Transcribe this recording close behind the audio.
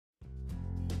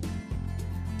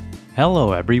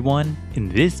Hello everyone, in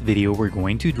this video we're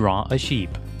going to draw a sheep.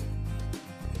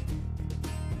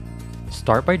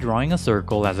 Start by drawing a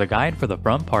circle as a guide for the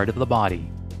front part of the body.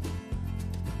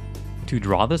 To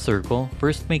draw the circle,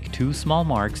 first make two small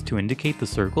marks to indicate the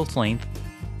circle's length,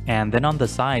 and then on the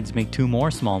sides make two more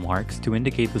small marks to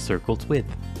indicate the circle's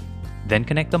width. Then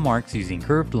connect the marks using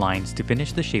curved lines to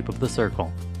finish the shape of the circle.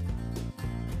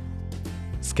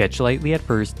 Sketch lightly at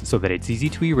first so that it's easy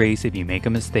to erase if you make a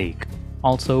mistake.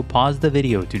 Also, pause the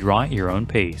video to draw at your own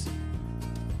pace.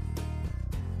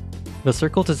 The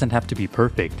circle doesn't have to be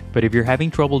perfect, but if you're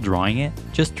having trouble drawing it,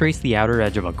 just trace the outer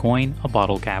edge of a coin, a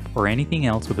bottle cap, or anything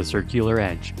else with a circular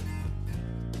edge.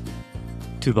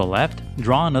 To the left,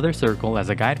 draw another circle as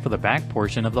a guide for the back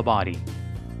portion of the body.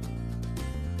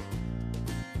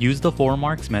 Use the 4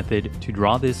 marks method to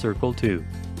draw this circle too.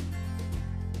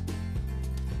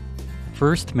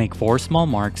 First, make 4 small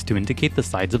marks to indicate the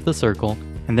sides of the circle,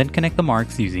 and then connect the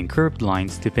marks using curved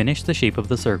lines to finish the shape of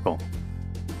the circle.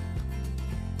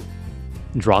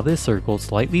 Draw this circle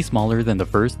slightly smaller than the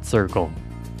first circle.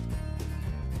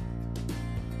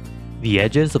 The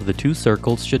edges of the 2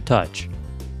 circles should touch.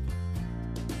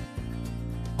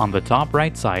 On the top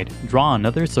right side, draw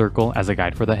another circle as a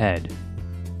guide for the head.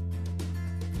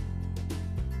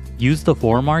 Use the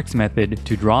 4 marks method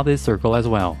to draw this circle as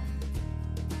well.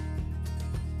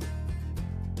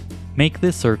 Make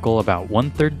this circle about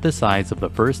 1/3 the size of the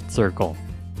first circle.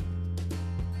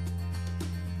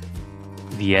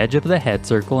 The edge of the head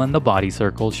circle and the body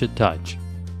circle should touch.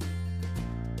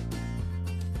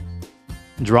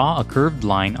 Draw a curved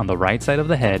line on the right side of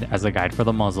the head as a guide for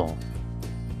the muzzle.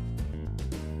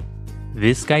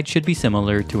 This guide should be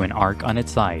similar to an arc on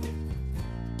its side.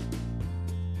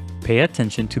 Pay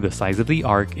attention to the size of the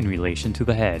arc in relation to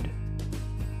the head.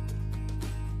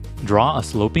 Draw a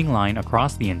sloping line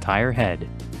across the entire head.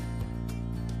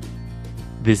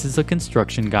 This is a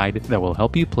construction guide that will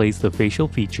help you place the facial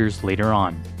features later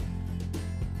on.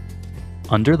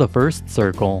 Under the first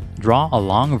circle, draw a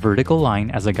long vertical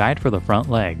line as a guide for the front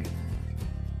leg.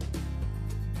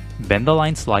 Bend the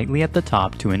line slightly at the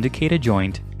top to indicate a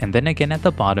joint, and then again at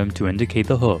the bottom to indicate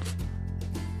the hoof.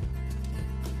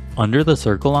 Under the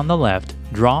circle on the left,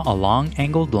 draw a long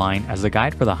angled line as a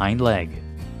guide for the hind leg.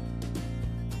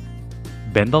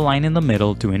 Bend the line in the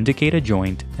middle to indicate a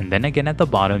joint, and then again at the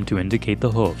bottom to indicate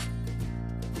the hoof.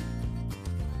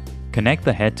 Connect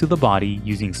the head to the body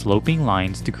using sloping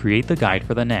lines to create the guide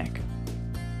for the neck.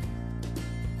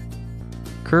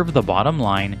 Curve the bottom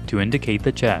line to indicate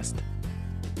the chest.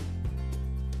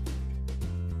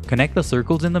 Connect the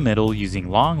circles in the middle using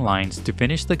long lines to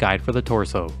finish the guide for the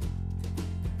torso.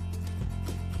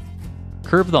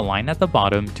 Curve the line at the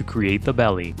bottom to create the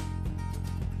belly.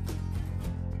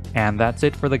 And that's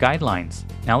it for the guidelines.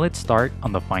 Now let's start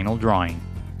on the final drawing.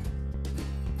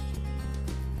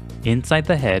 Inside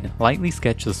the head, lightly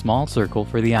sketch the small circle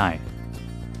for the eye.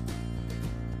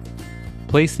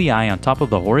 Place the eye on top of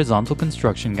the horizontal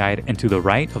construction guide and to the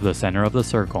right of the center of the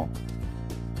circle.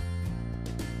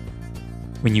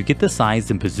 When you get the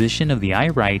size and position of the eye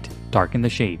right, darken the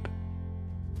shape.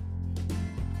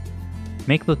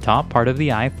 Make the top part of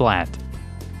the eye flat.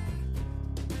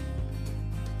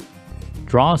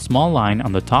 Draw a small line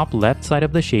on the top left side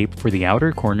of the shape for the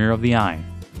outer corner of the eye.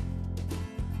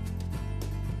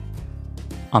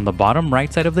 On the bottom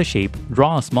right side of the shape,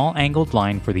 draw a small angled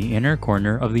line for the inner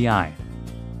corner of the eye.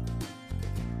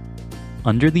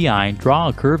 Under the eye, draw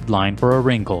a curved line for a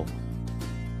wrinkle.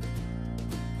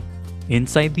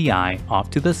 Inside the eye, off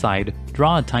to the side,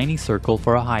 draw a tiny circle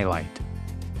for a highlight.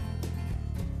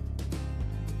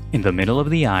 In the middle of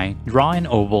the eye, draw an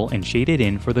oval and shade it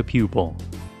in for the pupil.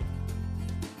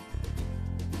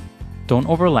 Don't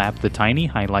overlap the tiny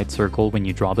highlight circle when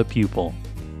you draw the pupil.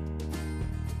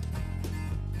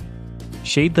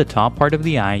 Shade the top part of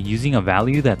the eye using a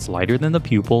value that's lighter than the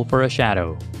pupil for a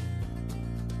shadow.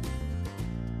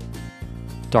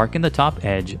 Darken the top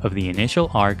edge of the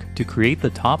initial arc to create the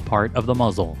top part of the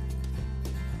muzzle.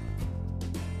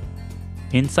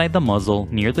 Inside the muzzle,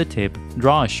 near the tip,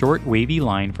 draw a short wavy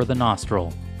line for the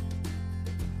nostril.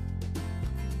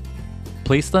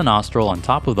 Place the nostril on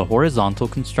top of the horizontal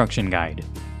construction guide.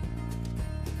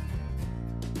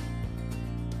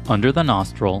 Under the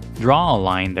nostril, draw a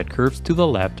line that curves to the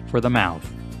left for the mouth.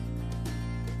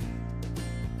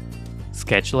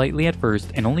 Sketch lightly at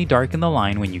first and only darken the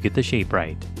line when you get the shape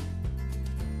right.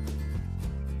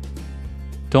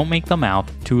 Don't make the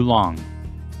mouth too long.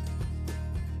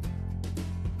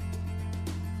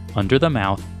 Under the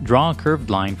mouth, draw a curved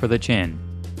line for the chin.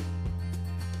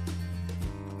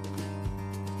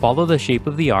 Follow the shape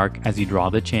of the arc as you draw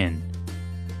the chin.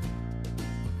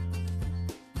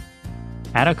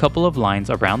 Add a couple of lines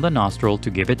around the nostril to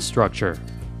give it structure.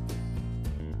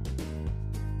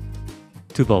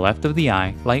 To the left of the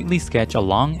eye, lightly sketch a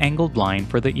long angled line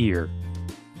for the ear.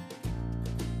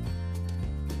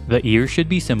 The ear should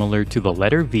be similar to the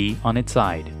letter V on its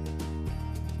side.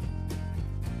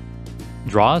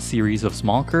 Draw a series of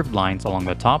small curved lines along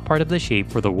the top part of the shape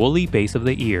for the woolly base of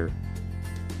the ear.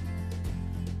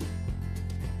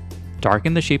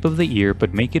 Darken the shape of the ear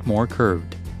but make it more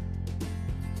curved.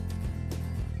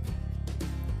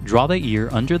 Draw the ear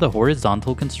under the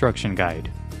horizontal construction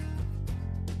guide.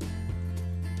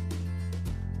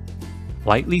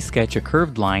 Lightly sketch a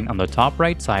curved line on the top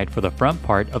right side for the front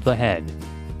part of the head.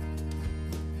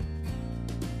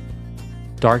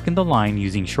 Darken the line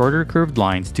using shorter curved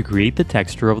lines to create the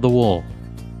texture of the wool.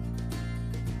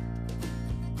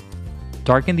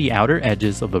 Darken the outer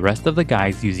edges of the rest of the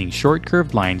guys using short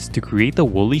curved lines to create the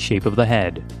woolly shape of the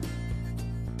head.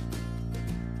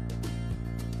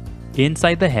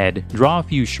 Inside the head, draw a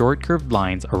few short curved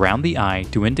lines around the eye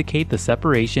to indicate the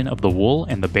separation of the wool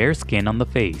and the bare skin on the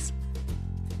face.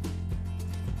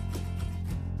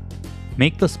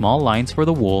 Make the small lines for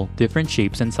the wool different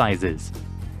shapes and sizes.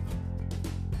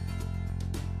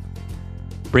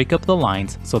 Break up the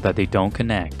lines so that they don't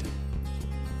connect.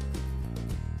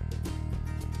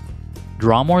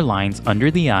 Draw more lines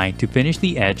under the eye to finish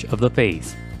the edge of the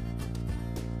face.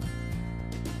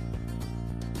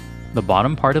 The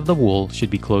bottom part of the wool should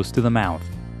be close to the mouth.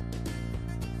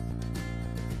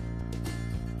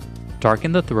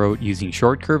 Darken the throat using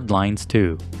short curved lines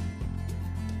too.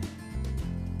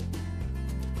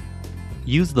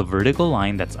 Use the vertical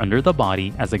line that's under the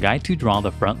body as a guide to draw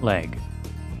the front leg.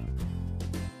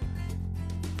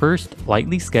 First,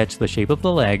 lightly sketch the shape of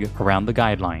the leg around the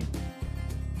guideline.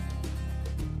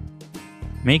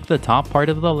 Make the top part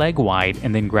of the leg wide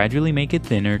and then gradually make it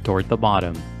thinner toward the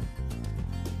bottom.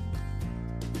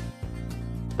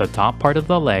 The top part of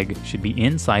the leg should be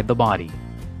inside the body.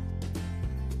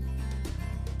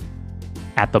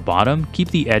 At the bottom, keep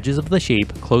the edges of the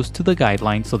shape close to the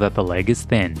guideline so that the leg is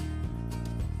thin.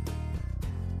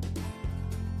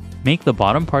 Make the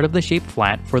bottom part of the shape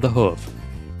flat for the hoof.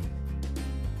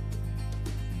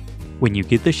 When you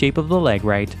get the shape of the leg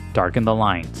right, darken the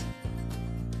lines.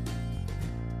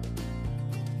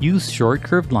 Use short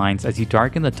curved lines as you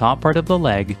darken the top part of the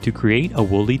leg to create a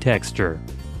woolly texture.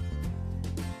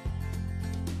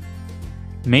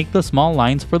 Make the small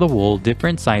lines for the wool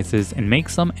different sizes and make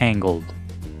some angled.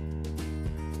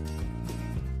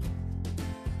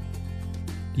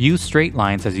 Use straight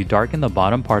lines as you darken the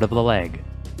bottom part of the leg.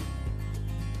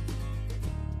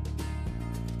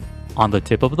 On the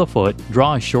tip of the foot,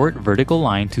 draw a short vertical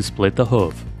line to split the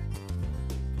hoof.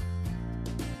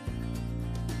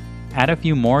 Add a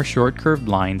few more short curved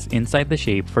lines inside the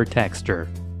shape for texture.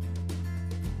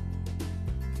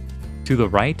 To the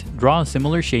right, draw a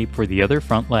similar shape for the other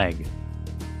front leg.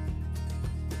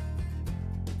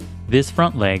 This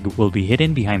front leg will be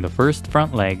hidden behind the first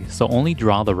front leg, so only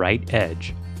draw the right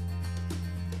edge.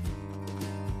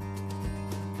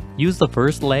 Use the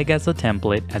first leg as a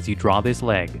template as you draw this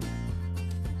leg.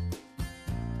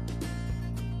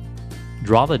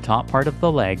 Draw the top part of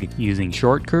the leg using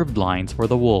short curved lines for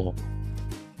the wool.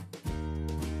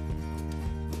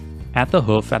 At the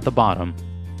hoof at the bottom.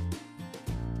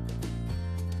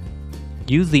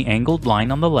 Use the angled line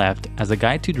on the left as a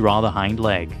guide to draw the hind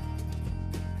leg.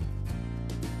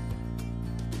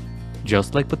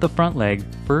 Just like with the front leg,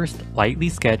 first lightly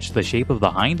sketch the shape of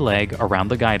the hind leg around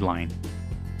the guideline.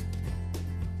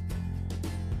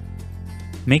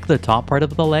 Make the top part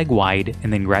of the leg wide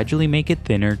and then gradually make it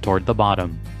thinner toward the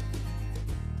bottom.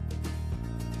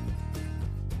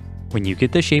 When you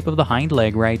get the shape of the hind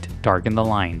leg right, darken the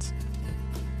lines.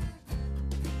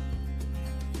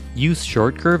 Use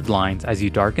short curved lines as you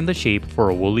darken the shape for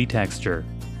a woolly texture.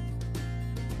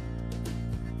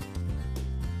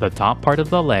 The top part of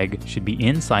the leg should be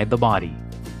inside the body.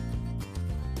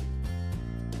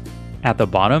 At the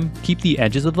bottom, keep the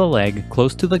edges of the leg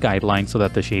close to the guideline so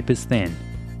that the shape is thin.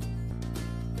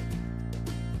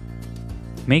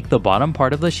 Make the bottom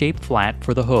part of the shape flat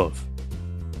for the hoof.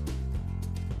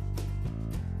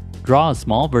 Draw a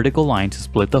small vertical line to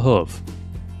split the hoof.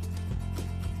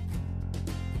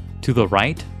 To the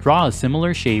right, draw a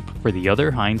similar shape for the other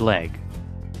hind leg.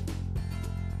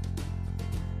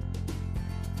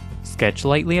 Sketch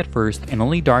lightly at first and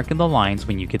only darken the lines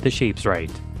when you get the shapes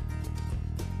right.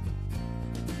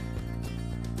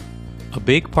 A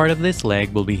big part of this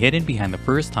leg will be hidden behind the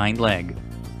first hind leg.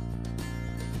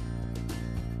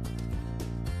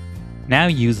 Now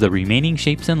use the remaining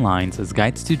shapes and lines as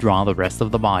guides to draw the rest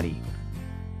of the body.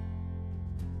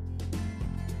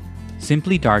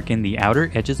 Simply darken the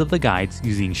outer edges of the guides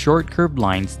using short curved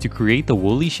lines to create the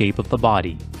woolly shape of the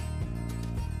body.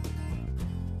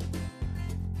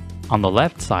 On the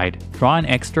left side, draw an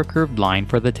extra curved line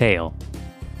for the tail.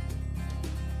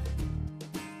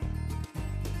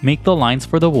 Make the lines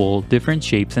for the wool different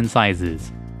shapes and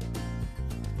sizes.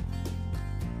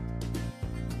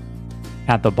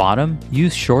 At the bottom,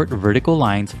 use short vertical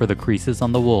lines for the creases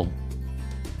on the wool.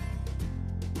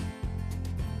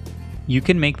 You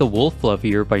can make the wool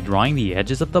fluffier by drawing the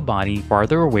edges of the body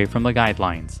farther away from the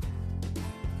guidelines.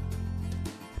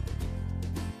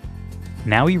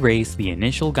 Now erase the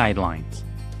initial guidelines.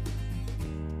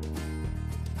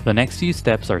 The next few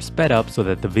steps are sped up so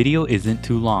that the video isn't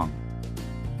too long.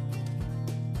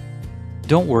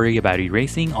 Don't worry about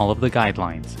erasing all of the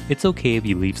guidelines, it's okay if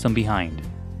you leave some behind.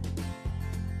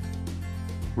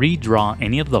 Redraw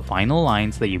any of the final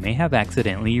lines that you may have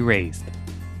accidentally erased.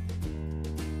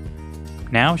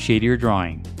 Now shade your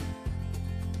drawing.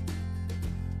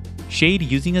 Shade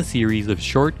using a series of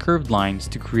short curved lines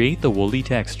to create the woolly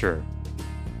texture.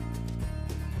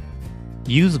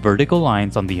 Use vertical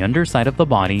lines on the underside of the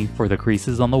body for the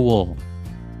creases on the wool.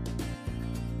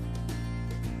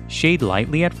 Shade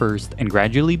lightly at first and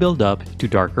gradually build up to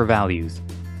darker values.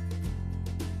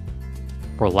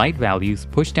 For light values,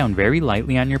 push down very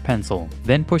lightly on your pencil,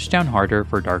 then push down harder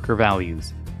for darker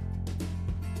values.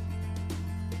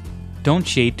 Don't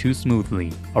shade too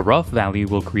smoothly, a rough value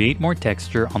will create more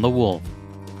texture on the wool.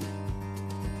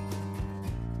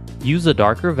 Use a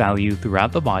darker value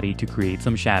throughout the body to create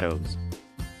some shadows.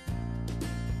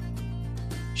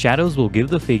 Shadows will give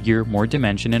the figure more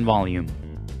dimension and volume.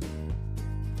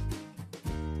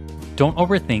 Don't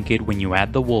overthink it when you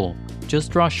add the wool,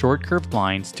 just draw short curved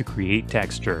lines to create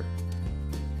texture.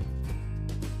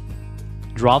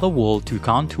 Draw the wool to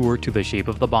contour to the shape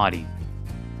of the body.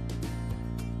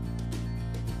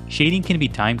 Shading can be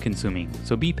time consuming,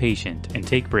 so be patient and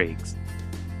take breaks.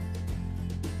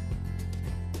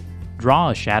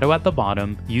 Draw a shadow at the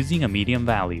bottom using a medium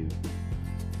value.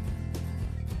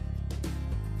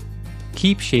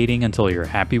 Keep shading until you're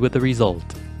happy with the result.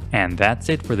 And that's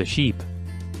it for the sheep.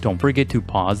 Don't forget to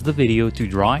pause the video to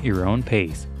draw at your own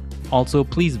pace. Also,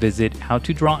 please visit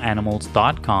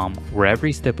howtodrawanimals.com where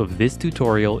every step of this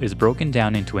tutorial is broken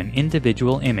down into an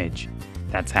individual image.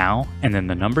 That's how, and then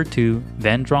the number 2,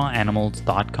 then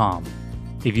drawanimals.com.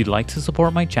 If you'd like to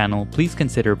support my channel, please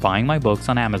consider buying my books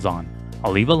on Amazon.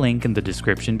 I'll leave a link in the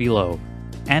description below.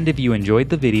 And if you enjoyed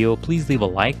the video, please leave a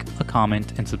like, a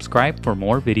comment, and subscribe for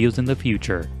more videos in the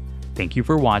future. Thank you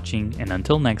for watching, and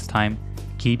until next time,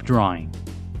 keep drawing.